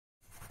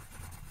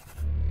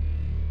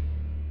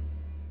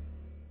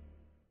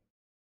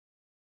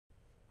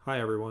Hi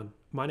everyone,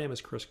 my name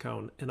is Chris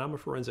Cohn and I'm a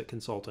forensic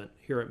consultant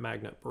here at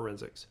Magnet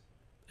Forensics.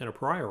 In a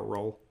prior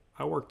role,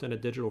 I worked in a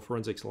digital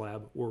forensics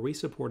lab where we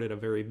supported a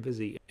very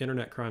busy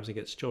Internet Crimes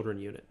Against Children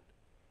unit.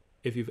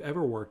 If you've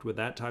ever worked with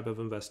that type of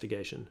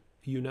investigation,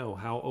 you know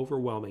how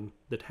overwhelming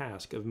the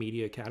task of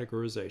media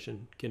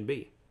categorization can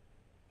be.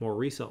 More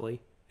recently,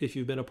 if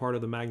you've been a part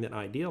of the Magnet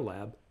Idea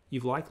Lab,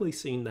 you've likely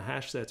seen the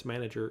HashSets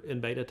Manager in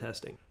beta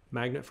testing.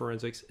 Magnet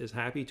Forensics is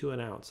happy to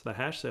announce the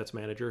HashSets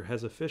Manager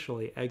has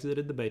officially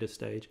exited the beta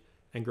stage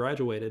and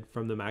graduated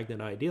from the Magnet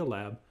Idea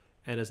Lab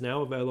and is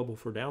now available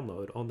for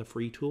download on the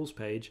free tools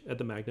page at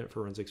the Magnet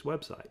Forensics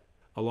website,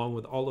 along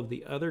with all of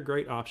the other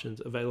great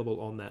options available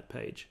on that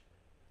page.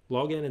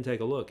 Log in and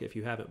take a look if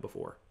you haven't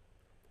before.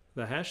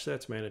 The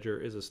HashSets Manager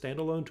is a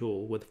standalone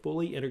tool with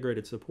fully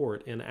integrated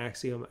support in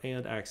AXIOM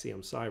and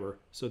AXIOM Cyber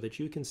so that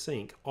you can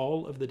sync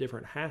all of the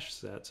different hash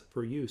sets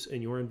for use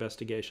in your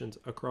investigations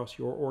across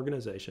your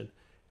organization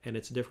and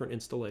its different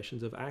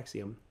installations of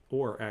AXIOM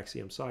or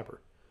AXIOM Cyber.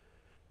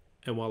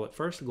 And while at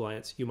first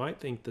glance you might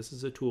think this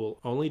is a tool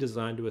only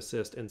designed to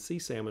assist in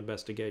CSAM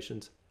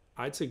investigations,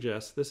 I'd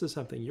suggest this is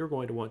something you're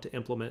going to want to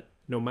implement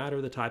no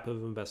matter the type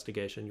of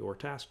investigation you're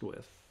tasked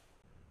with.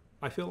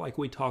 I feel like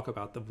we talk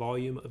about the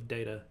volume of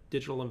data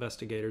digital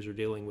investigators are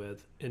dealing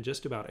with in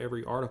just about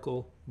every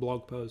article,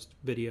 blog post,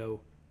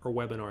 video, or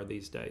webinar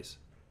these days.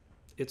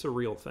 It's a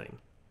real thing,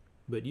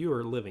 but you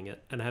are living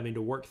it and having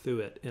to work through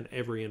it in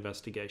every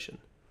investigation.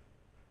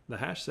 The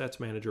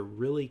HashSets Manager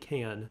really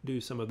can do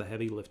some of the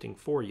heavy lifting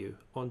for you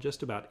on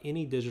just about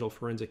any digital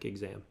forensic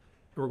exam,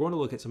 and we're going to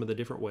look at some of the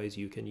different ways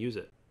you can use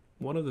it.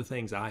 One of the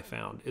things I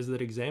found is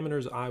that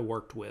examiners I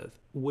worked with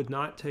would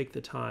not take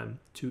the time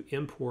to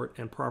import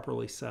and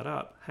properly set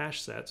up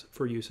hash sets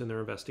for use in their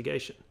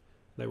investigation.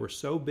 They were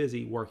so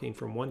busy working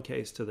from one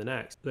case to the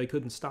next, they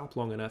couldn't stop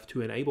long enough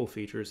to enable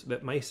features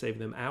that may save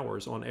them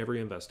hours on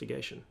every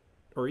investigation,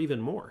 or even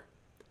more.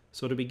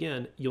 So to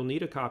begin, you'll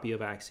need a copy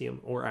of AXIOM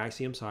or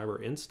AXIOM Cyber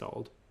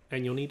installed,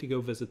 and you'll need to go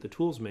visit the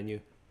Tools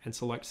menu and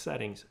select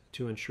Settings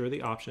to ensure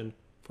the option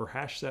for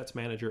HashSets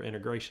Manager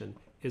integration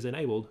is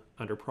enabled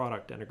under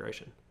Product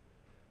Integration.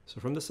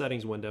 So from the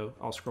Settings window,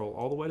 I'll scroll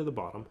all the way to the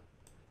bottom,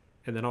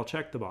 and then I'll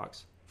check the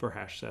box for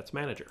HashSets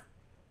Manager.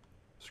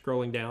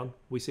 Scrolling down,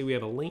 we see we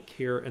have a link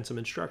here and some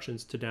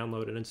instructions to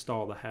download and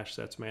install the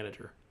HashSets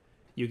Manager.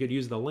 You could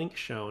use the link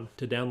shown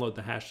to download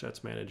the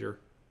HashSets Manager,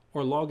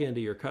 or log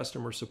into your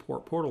customer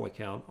support portal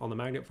account on the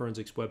Magnet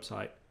Forensics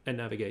website and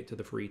navigate to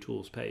the free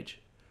tools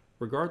page.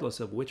 Regardless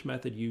of which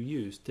method you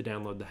use to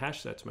download the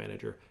HashSets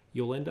Manager,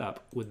 you'll end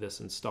up with this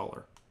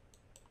installer.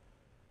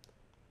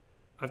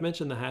 I've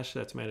mentioned the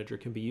HashSets Manager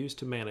can be used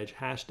to manage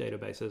hash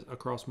databases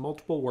across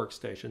multiple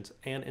workstations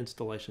and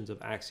installations of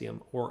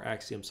AXIOM or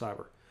AXIOM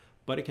Cyber,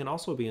 but it can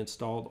also be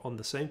installed on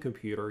the same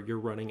computer you're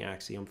running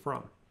AXIOM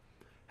from.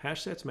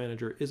 HashSets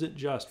Manager isn't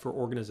just for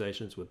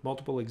organizations with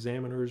multiple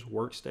examiners,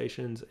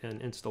 workstations,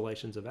 and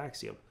installations of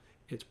AXIOM.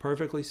 It's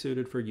perfectly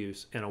suited for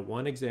use in a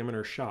one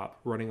examiner shop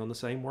running on the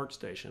same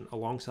workstation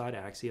alongside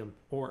AXIOM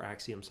or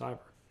AXIOM Cyber.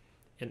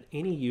 In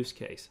any use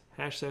case,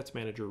 HashSets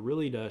Manager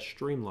really does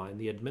streamline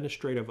the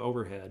administrative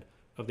overhead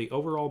of the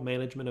overall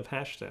management of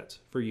hash sets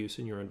for use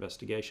in your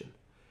investigation.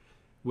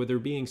 With there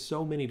being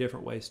so many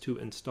different ways to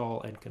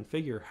install and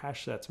configure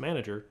HashSets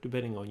Manager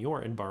depending on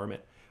your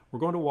environment, we're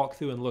going to walk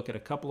through and look at a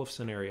couple of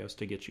scenarios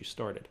to get you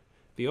started.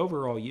 The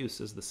overall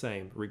use is the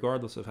same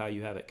regardless of how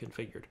you have it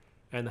configured,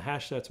 and the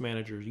HashSets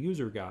Manager's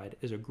user guide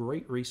is a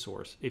great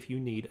resource if you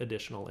need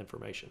additional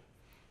information.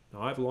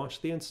 Now I've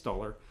launched the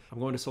installer. I'm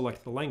going to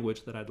select the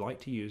language that I'd like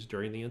to use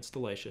during the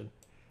installation,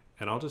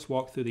 and I'll just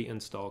walk through the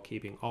install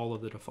keeping all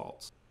of the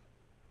defaults.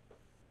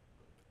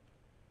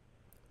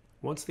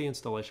 Once the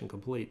installation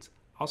completes,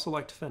 I'll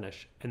select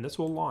Finish, and this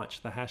will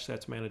launch the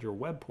HashSets Manager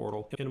web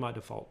portal in my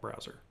default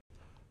browser.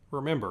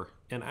 Remember,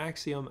 in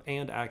AXIOM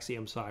and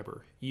AXIOM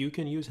Cyber, you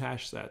can use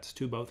hash sets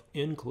to both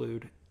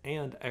include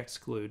and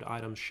exclude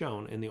items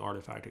shown in the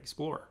Artifact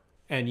Explorer.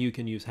 And you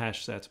can use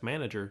HashSets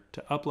Manager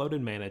to upload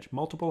and manage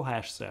multiple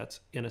hash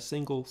sets in a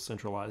single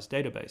centralized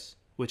database,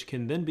 which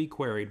can then be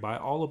queried by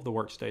all of the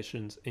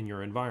workstations in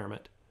your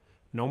environment.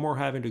 No more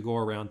having to go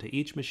around to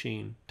each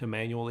machine to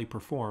manually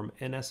perform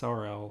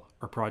NSRL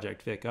or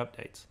Project Vic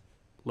updates.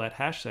 Let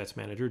HashSets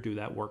Manager do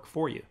that work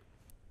for you.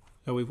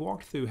 Now we've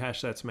walked through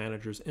HashSets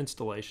Manager's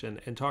installation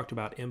and talked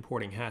about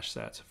importing hash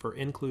sets for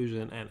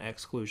inclusion and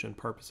exclusion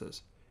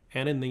purposes.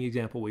 And in the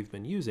example we've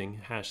been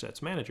using,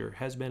 HashSets Manager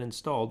has been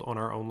installed on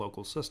our own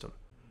local system.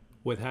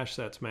 With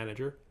HashSets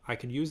Manager, I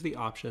could use the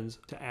options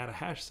to add a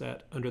hash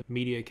set under the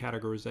Media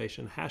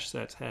Categorization Hash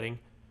Sets heading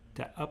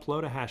to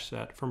upload a hash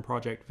set from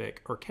Project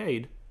Vic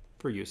Arcade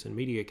for use in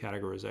media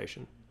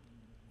categorization.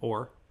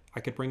 Or I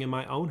could bring in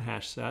my own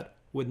hash set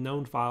with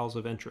known files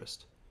of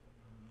interest.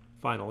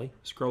 Finally,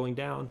 scrolling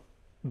down,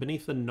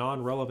 beneath the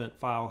Non-Relevant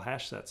File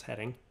Hash Sets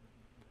heading,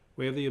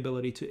 we have the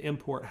ability to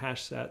import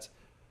hash sets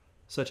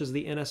such as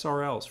the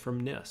NSRLs from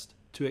NIST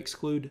to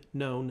exclude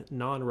known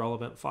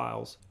non-relevant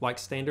files like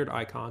standard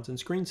icons and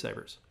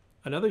screensavers.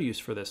 Another use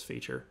for this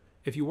feature,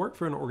 if you work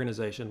for an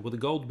organization with a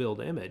gold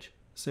billed image,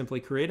 Simply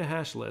create a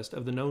hash list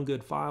of the known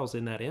good files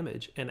in that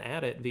image and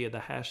add it via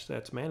the hash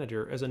sets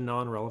manager as a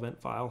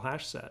non-relevant file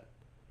hash set.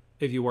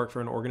 If you work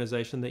for an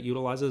organization that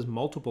utilizes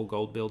multiple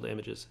gold build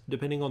images,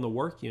 depending on the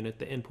work unit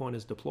the endpoint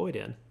is deployed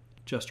in,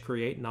 just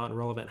create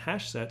non-relevant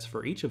hash sets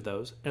for each of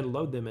those and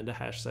load them into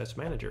hash sets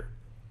manager.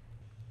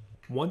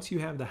 Once you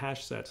have the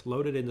hash sets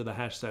loaded into the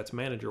hash sets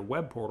manager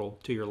web portal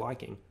to your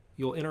liking,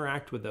 you'll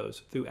interact with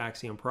those through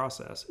AXIOM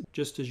process,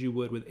 just as you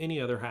would with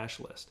any other hash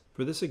list.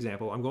 For this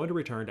example, I'm going to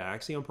return to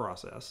AXIOM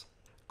process,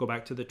 go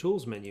back to the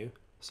Tools menu,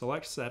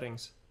 select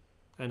Settings,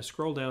 and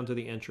scroll down to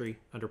the entry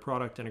under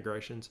Product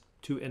Integrations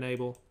to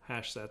enable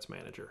Hash Sets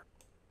Manager.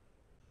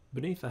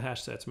 Beneath the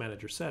Hash Sets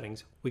Manager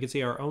settings, we can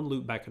see our own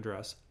loopback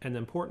address and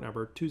then port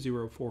number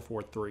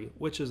 20443,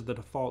 which is the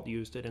default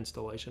used at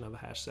installation of the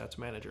Hash Sets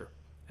Manager.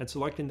 And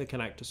selecting the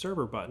Connect to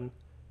Server button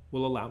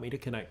will allow me to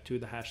connect to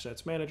the Hash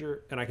Sets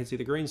Manager, and I can see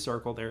the green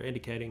circle there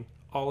indicating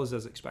all is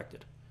as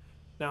expected.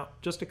 Now,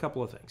 just a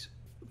couple of things.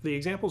 The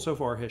example so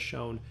far has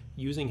shown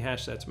using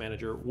Hash Sets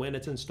Manager when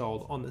it's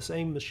installed on the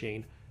same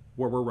machine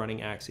where we're running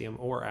AXIOM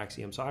or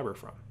AXIOM Cyber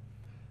from.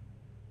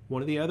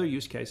 One of the other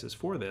use cases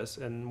for this,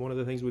 and one of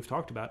the things we've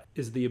talked about,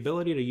 is the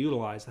ability to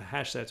utilize the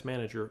Hash Sets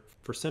Manager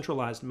for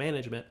centralized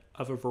management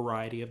of a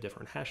variety of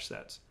different hash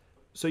sets.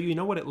 So you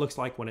know what it looks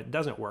like when it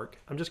doesn't work.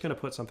 I'm just going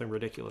to put something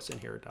ridiculous in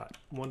here,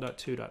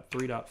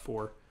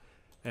 1.2.3.4,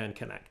 and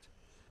connect.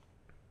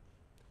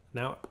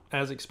 Now,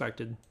 as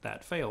expected,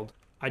 that failed.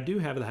 I do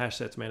have the Hash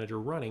Sets Manager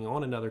running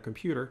on another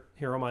computer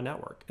here on my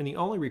network, and the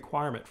only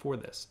requirement for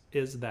this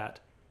is that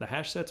the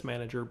Hash Sets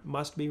Manager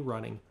must be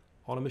running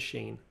on a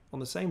machine on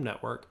the same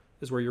network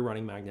as where you're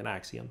running Magnet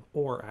AXIOM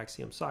or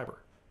AXIOM Cyber.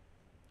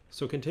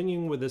 So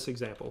continuing with this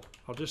example,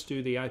 I'll just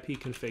do the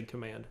ipconfig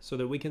command so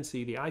that we can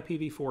see the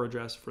IPv4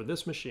 address for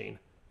this machine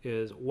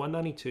is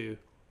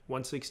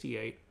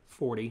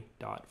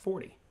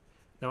 192.168.40.40.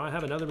 Now I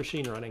have another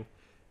machine running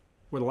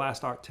where the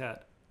last octet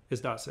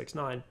is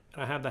 .69, and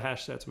I have the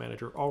Hash Sets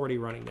Manager already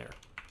running there.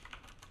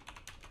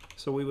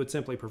 So we would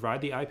simply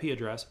provide the IP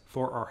address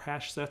for our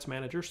Hash Sets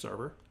Manager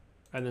server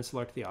and then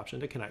select the option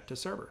to connect to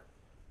server.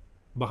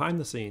 Behind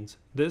the scenes,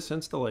 this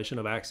installation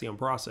of AXIOM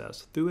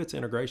process through its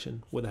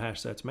integration with the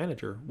Hash Sets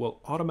Manager will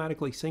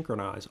automatically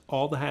synchronize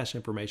all the hash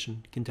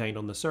information contained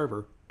on the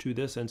server to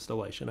this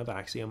installation of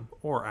AXIOM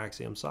or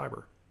AXIOM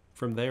Cyber.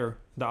 From there,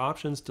 the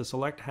options to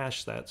select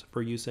hash sets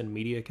for use in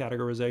media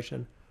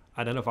categorization,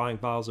 identifying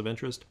files of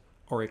interest,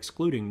 or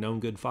excluding known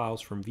good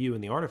files from view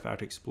in the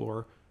Artifact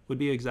Explorer would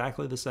be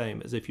exactly the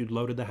same as if you'd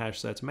loaded the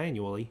hash sets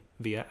manually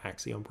via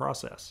AXIOM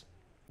process.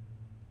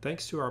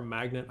 Thanks to our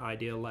Magnet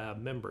Idea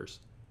Lab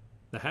members,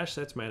 the Hash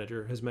Sets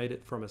Manager has made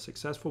it from a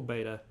successful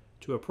beta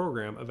to a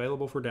program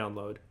available for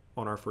download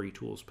on our free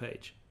tools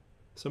page.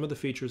 Some of the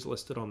features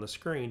listed on the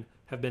screen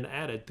have been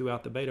added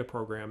throughout the beta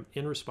program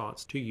in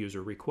response to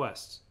user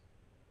requests.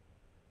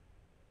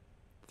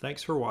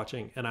 Thanks for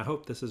watching, and I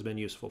hope this has been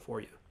useful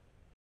for you.